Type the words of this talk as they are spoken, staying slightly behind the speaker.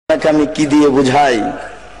আমি কি দিয়ে বুঝাই?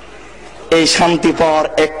 এই শান্তি পাওয়ার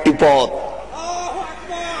একটি পথ।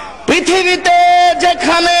 পৃথিবীতে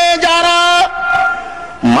যেখানে যারা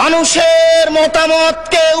মানুষের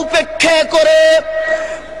মতামতকে উপেক্ষা করে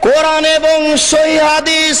কোরআন এবং সহিহ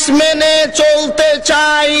হাদিস মেনে চলতে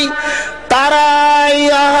চায় তারাই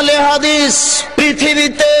আহলে হাদিস।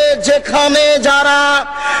 পৃথিবীতে যেখানে যারা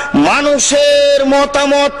মানুষের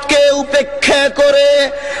মতামতকে উপেক্ষা করে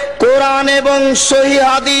কোরআন এবং সহিহ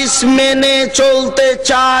হাদিস মেনে চলতে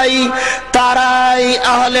চায় তারাই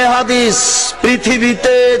আহলে হাদিস।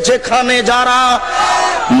 পৃথিবীতে যেখানে যারা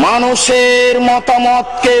মানুষের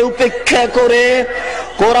মতামতকে উপেক্ষা করে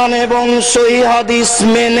কোরআন এবং সহিহ হাদিস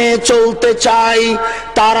মেনে চলতে চায়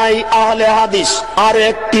তারাই আহলে হাদিস। আর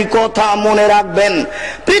একটি কথা মনে রাখবেন,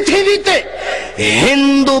 পৃথিবীতে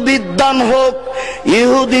হিন্দু বিদ্বান হোক,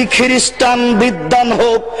 ইহুদি খ্রিস্টান বিদ্বান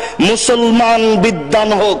হোক, মুসলমান বিদ্বান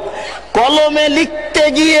হোক, কলমে লিখতে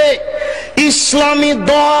গিয়ে ইসলামী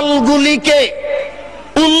দলগুলিকে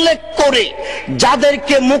উল্লেখ করে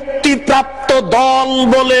যাদেরকে মুক্তিপ্রাপ্ত দল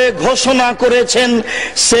বলে ঘোষণা করেছেন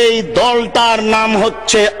সেই দলটার নাম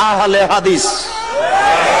হচ্ছে আহলে হাদিস।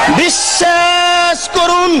 বিশ্বাস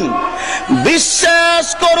করুন, বিশ্বাস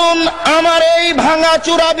করুন, আমার এই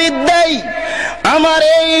ভাঙাচুরা বিদ্যায়, আমার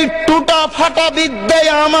এই টুটা ফাটা বিদ্যায়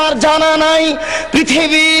আমার জানা নাই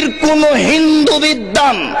পৃথিবীর কোন হিন্দু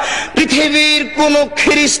বিদ্বান, পৃথিবীর কোন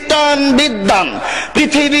খ্রিস্টান বিদ্বান,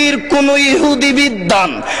 পৃথিবীর কোন ইহুদি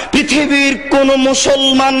বিদ্বান, পৃথিবীর কোন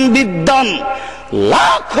মুসলমান বিদ্বান,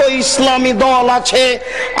 লাখো ইসলামী দল আছে,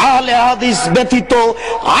 আহলে হাদিস ব্যতীত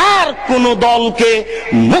আর কোন দলকে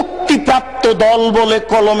মুক্তিপ্রাপ্ত দল বলে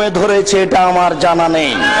কলমে ধরেছে এটা আমার জানা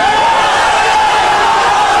নেই।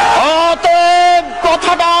 অতএব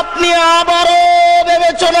কথাটা আপনি আবারও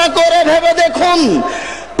বিবেচনা করে ভেবে দেখুন,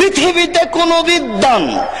 পৃথিবীতে কোন বিদ্বান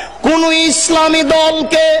কোন ইসলামী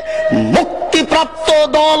দলকে মুক্তিপ্রাপ্ত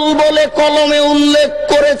দল বলে কলমে উল্লেখ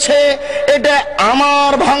করেছে এটা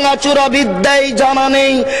আমার ভাঙাচোরা বিদ্যায় জানা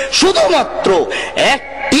নেই। শুধুমাত্র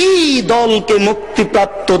একটি দলকে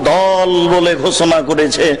মুক্তিপ্রাপ্ত দল বলে ঘোষণা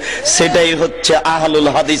করেছে, সেটাই হচ্ছে আহলুল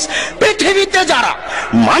হাদিস। পৃথিবীতে যারা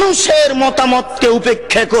মানুষের মতামতকে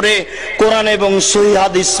উপেক্ষা করে কোরআন এবং সহিহ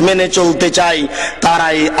হাদিস মেনে চলতে চায়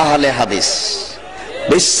তারাই আহলে হাদিস।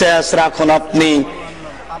 বিশ্বাস রাখুন আপনি,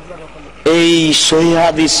 এই সহিহ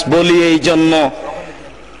হাদিস বলি এই জন্য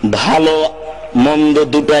ভালো মন্দ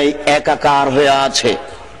দুটাই একাকার হয়ে আছে।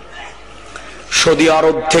 সৌদি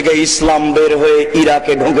আরব থেকে ইসলাম বের হয়ে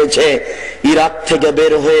ইরাকে ঢুকেছে, ইরাক থেকে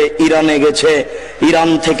বের হয়ে ইরানে গেছে, ইরান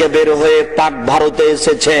থেকে বের হয়ে পাক ভারতে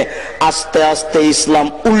এসেছে। আস্তে আস্তে ইসলাম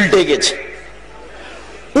উল্টে গেছে।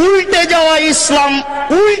 উল্টে যাওয়া ইসলাম,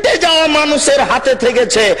 উল্টে যাওয়া মানুষের হাতে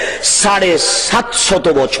থেকেছে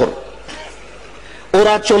 750 বছর।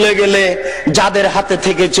 ওরা চলে গেলে যাদের হাতে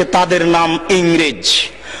থেকেছে তাদের নাম ইংরেজ।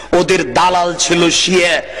 ওদের দালাল ছিল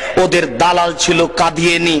শিয়া, ওদের দালাল ছিল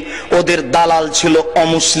কাদিয়ানি, ওদের দালাল ছিল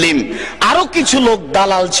অমুসলিম, আরো কিছু লোক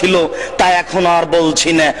দালাল ছিল, তাই এখন আর বলছি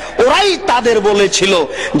না। ওরাই তাদের বলেছিল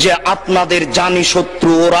যে আপনাদের জানি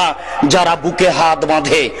শত্রু ওরা যারা বুকে হাত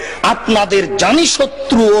বাঁধে, আপনাদের জানি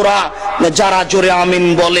শত্রু ওরা যারা জোরে আমিন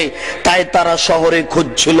বলে। তাই তারা শহরে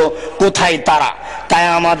খুঁজছিল কোথায় তারা। তাই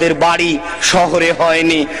আমাদের বাড়ি শহরে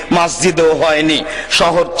হয়নি, মসজিদেও হয়নি।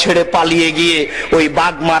 শহর ছেড়ে পালিয়ে গিয়ে ওই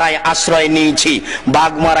বাগমারায় আশ্রয় নিয়েছি।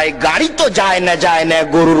 বাগমারায় গাড়ি তো যায় না, যায় না,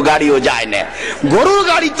 গরুর গাড়িও যায় না, গরুর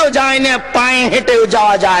গাড়ি তো যায় না, পায়ে হেঁটেও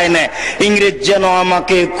যাওয়া যায় না। ইংরেজ যেন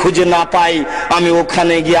আমাকে খুঁজে না পাই, আমি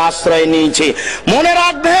ওখানে গিয়ে আশ্রয় নিয়েছি। মনে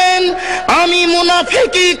রাখবেন, আমি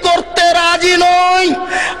মুনাফিকি করতে রাজি নই।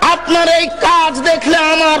 আপনার এই কাজ দেখলে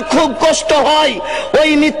আমার খুব কষ্ট হয়। ওই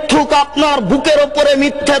মিথ্যুক আপনার বুকের ওপরে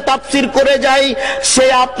মিথ্যা তাফসীর করে যায়, সে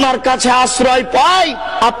আপনার কাছে আশ্রয় পায়।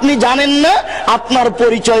 আপনি জানেন না আপনার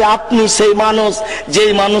পরিচয়। আপনি সেই মানুষ,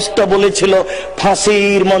 যেই মানুষটা বলেছিল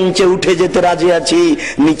ফাঁসির মঞ্চে উঠে যেতে রাজি আছি,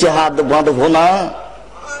 নিচে হাত বাঁধবো না।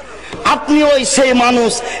 আপনি ওই সেই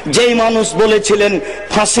মানুষ, যেই মানুষ বলেছিলেন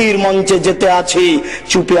ফাঁসির মঞ্চে যেতে আছি,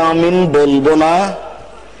 চুপে আমিন বলবো না।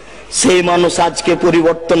 সেই মানুষ আজকে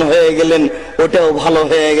পরিবর্তন হয়ে গেলেন, ওটাও ভালো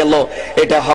হয়ে গেল। এটা